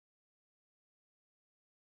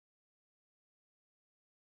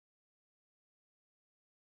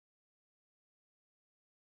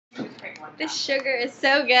This sugar is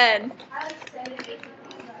so good.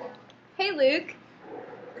 Hey, Luke.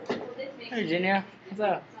 Hey, Virginia. What's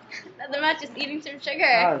up? Nothing much, just eating some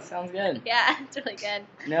sugar. Oh, it sounds good. Yeah, it's really good.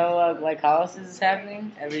 No glycolysis is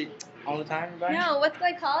happening all the time, right? No, what's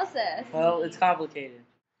glycolysis? Well, it's complicated.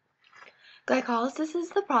 Glycolysis is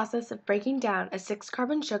the process of breaking down a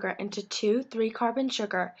 6-carbon sugar into 2 3-carbon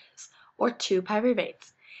sugars, or 2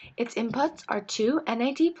 pyruvates. Its inputs are 2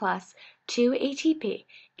 NAD+, 2 ATP,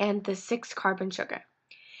 and the 6-carbon sugar.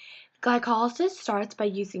 Glycolysis starts by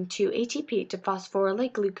using 2 ATP to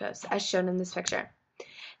phosphorylate glucose, as shown in this picture.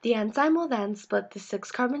 The enzyme will then split the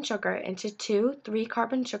 6-carbon sugar into 2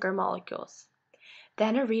 3-carbon sugar molecules.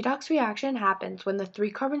 Then a redox reaction happens when the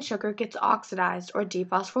 3-carbon sugar gets oxidized or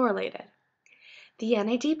dephosphorylated. The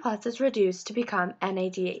NAD+ is reduced to become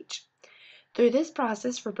NADH. Through this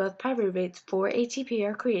process for both pyruvates, 4 ATP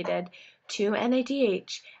are created, 2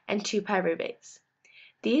 NADH, and 2 pyruvates.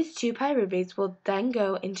 These 2 pyruvates will then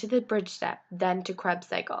go into the bridge step, then to Krebs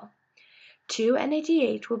cycle. 2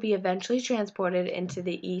 NADH will be eventually transported into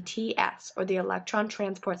the ETS, or the electron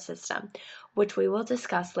transport system, which we will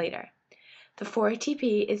discuss later. The 4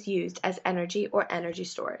 ATP is used as energy or energy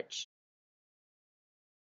storage.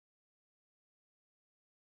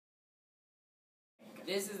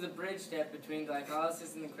 This is the bridge step between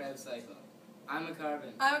glycolysis and the Krebs cycle. I'm a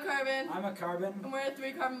carbon. I'm a carbon. I'm a carbon. And we're a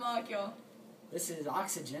 3-carbon molecule. This is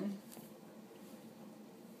oxygen.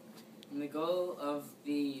 And the goal of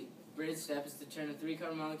the bridge step is to turn a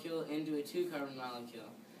 3-carbon molecule into a 2-carbon molecule.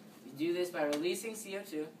 You do this by releasing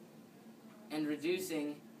CO2 and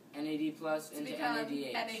reducing NAD+ into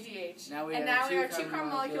NADH. NADH. Now we and have now we are a 2-carbon 2-carbon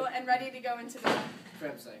molecule and ready to go into the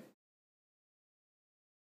Krebs cycle.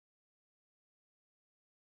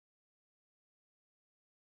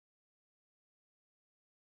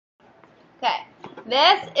 Okay,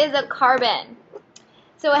 this is a carbon.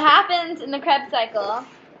 So what happens in the Krebs cycle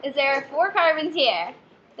is there are 4 carbons here,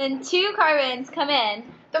 then 2 carbons come in.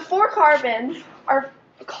 The 4 carbons are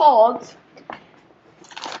called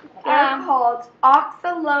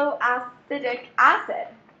oxaloacetic acid,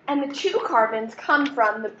 and the 2 carbons come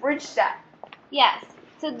from the bridge step. Yes,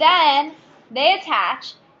 so then they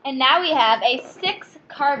attach, and now we have a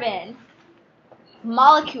 6-carbon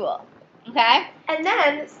molecule, okay? And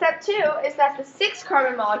then step 2 is that the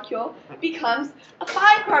 6-carbon molecule becomes a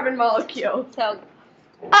 5-carbon molecule. So,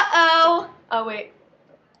 Oh wait.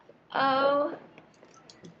 Oh,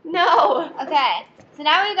 no. okay, so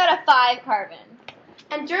now we've got a 5-carbon.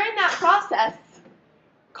 And during that process,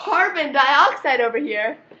 carbon dioxide over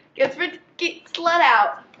here gets let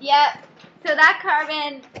out. Yep, so that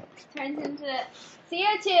carbon turns into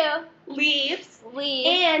CO2, Leaves. leaves,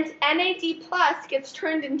 And NAD+ gets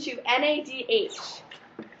turned into NADH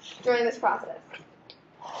during this process.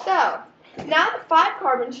 So, now the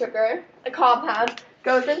 5-carbon sugar, the compound,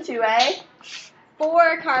 goes into a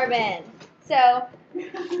 4-carbon. So,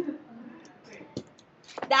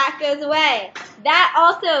 that goes away. That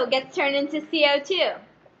also gets turned into CO2.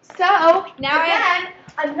 So, Now again,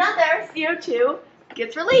 another CO2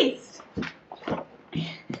 gets released.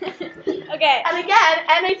 Okay, And again,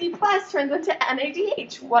 NAD+ turns into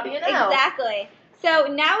NADH. What do you know? exactly. So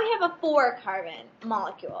now we have a 4-carbon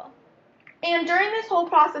molecule. And during this whole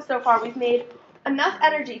process so far, we've made enough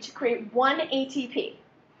energy to create 1 ATP.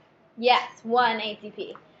 Yes, 1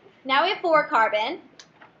 ATP. Now we have 4 carbon,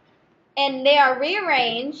 and they are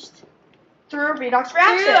rearranged Through a redox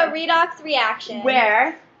reaction. through a redox reaction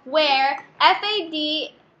Where?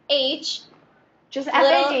 FADH Just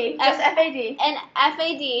Little FAD. F- Just FAD. and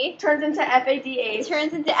FAD Turns into FADH.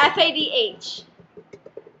 turns into FADH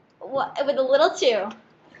with a little 2.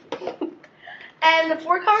 And the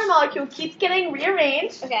 4-carbon molecule keeps getting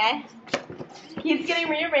rearranged. Okay. Keeps getting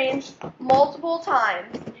rearranged multiple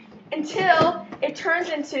times until it turns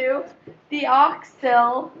into the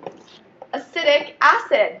oxaloacetic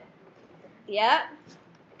acid. Yep.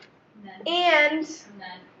 And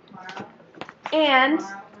And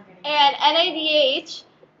NADH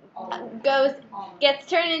gets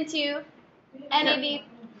turned into NAD.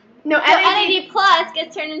 no, So NAD. NAD plus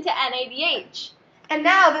gets turned into NADH. And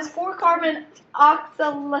now this 4-carbon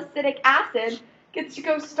oxaloacetic acid gets to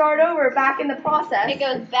go start over back in the process. It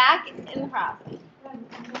goes back in the process.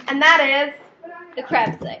 And that is The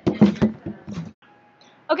Krebs cycle.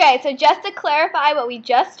 Okay, so just to clarify what we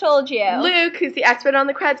just told you, Luke, who's the expert on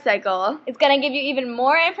the Krebs cycle, is going to give you even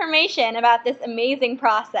more information about this amazing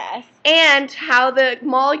process. and how the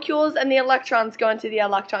molecules and the electrons go into the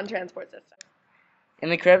electron transport system. In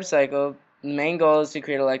the Krebs cycle, the main goal is to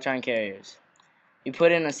create electron carriers. You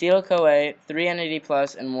put in acetyl-CoA, 3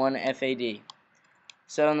 NAD+, and 1 FAD.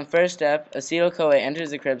 So in the first step, acetyl-CoA enters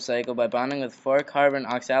the Krebs cycle by bonding with 4-carbon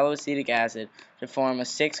oxaloacetic acid to form a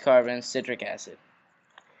 6-carbon citric acid.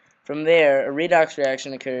 From there, a redox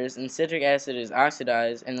reaction occurs and citric acid is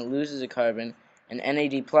oxidized and it loses a carbon, and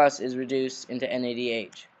NAD+ is reduced into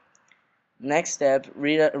NADH. Next step,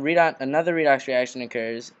 another redox reaction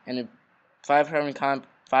occurs and a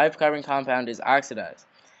 5-carbon compound is oxidized.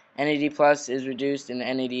 NAD+ is reduced into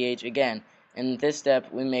NADH again. In this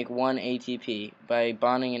step, we make 1 ATP by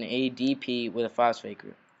bonding an ADP with a phosphate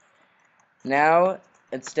group. Now,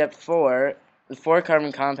 at step 4, the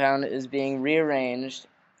 4-carbon compound is being rearranged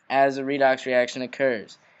as a redox reaction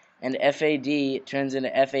occurs, and FAD turns into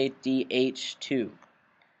FADH2.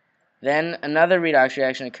 Then another redox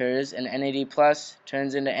reaction occurs, and NAD+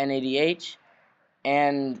 turns into NADH,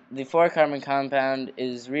 and the 4-carbon compound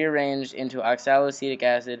is rearranged into oxaloacetic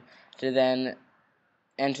acid to then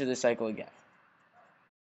enter the cycle again.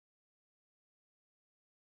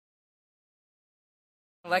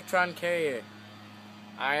 Electron carrier.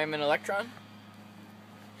 I am an electron.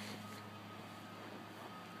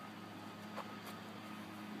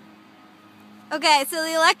 Okay, so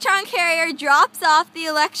the electron carrier drops off the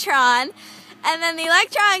electron, and then the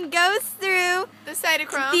electron goes through The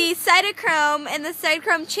cytochrome. the cytochrome, and the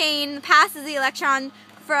cytochrome chain passes the electron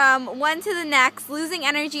from one to the next, losing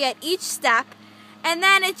energy at each step, and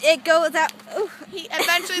then it goes out. He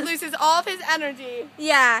eventually loses all of his energy.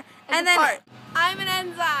 Yeah, and then Part. I'm an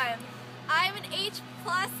enzyme. I'm an H+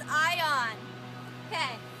 ion.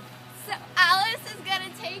 Okay, so Alice is gonna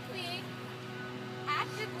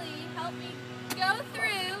actively help me go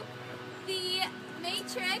through the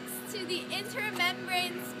matrix to the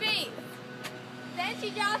intermembrane space. Then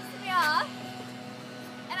she drops me off,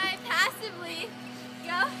 and I passively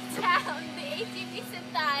go down the ATP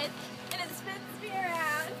synthase, and it spins me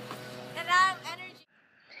around, and now I'm energy.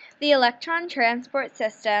 The electron transport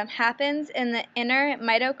system happens in the inner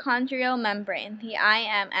mitochondrial membrane, the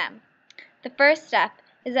IMM. The first step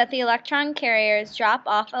is that the electron carriers drop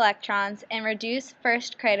off electrons and reduce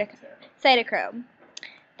first cytochrome.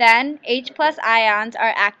 Then, H+ ions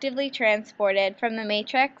are actively transported from the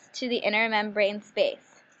matrix to the inner membrane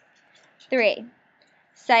space. 3.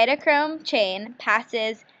 Cytochrome chain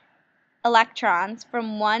passes electrons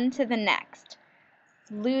from one to the next,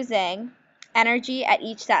 losing energy at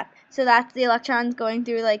each step. So that's the electrons going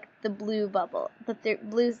through like the blue bubble, the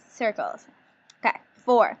blue circles. Okay.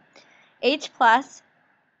 4. H+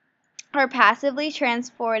 are passively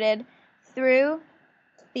transported through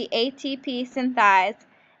the ATP synthase,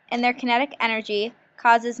 and their kinetic energy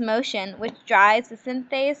causes motion, which drives the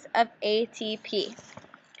synthase of ATP.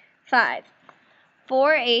 5.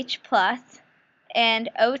 4H+ and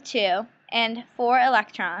O2 and 4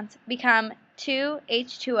 electrons become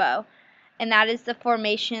 2H2O, and that is the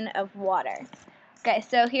formation of water. Okay,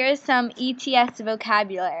 so here's some ETS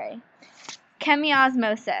vocabulary.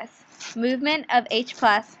 Chemiosmosis, movement of H+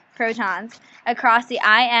 protons across the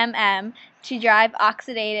IMM to drive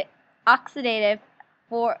oxidative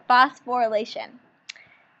phosphorylation.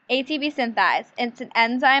 ATP synthase, it's an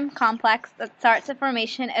enzyme complex that starts the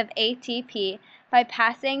formation of ATP by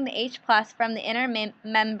passing the H+ from the inner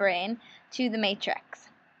membrane to the matrix.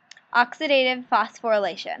 Oxidative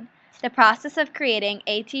phosphorylation, the process of creating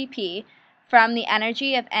ATP from the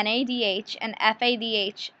energy of NADH and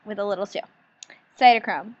FADH with a little 2.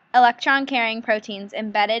 Cytochrome, electron-carrying proteins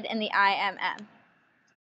embedded in the IMM.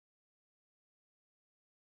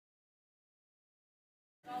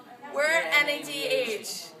 We're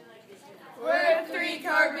NADH. We're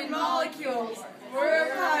 3-carbon molecules. We're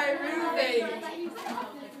pyruvate.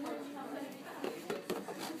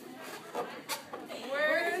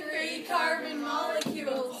 We're 3-carbon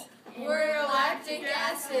molecules. We're lactic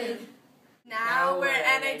acid. Now we're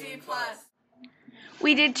NAD+.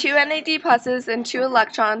 We did 2 NAD pluses and 2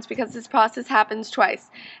 electrons because this process happens twice.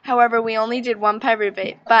 However, we only did 1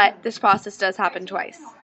 pyruvate, but this process does happen twice.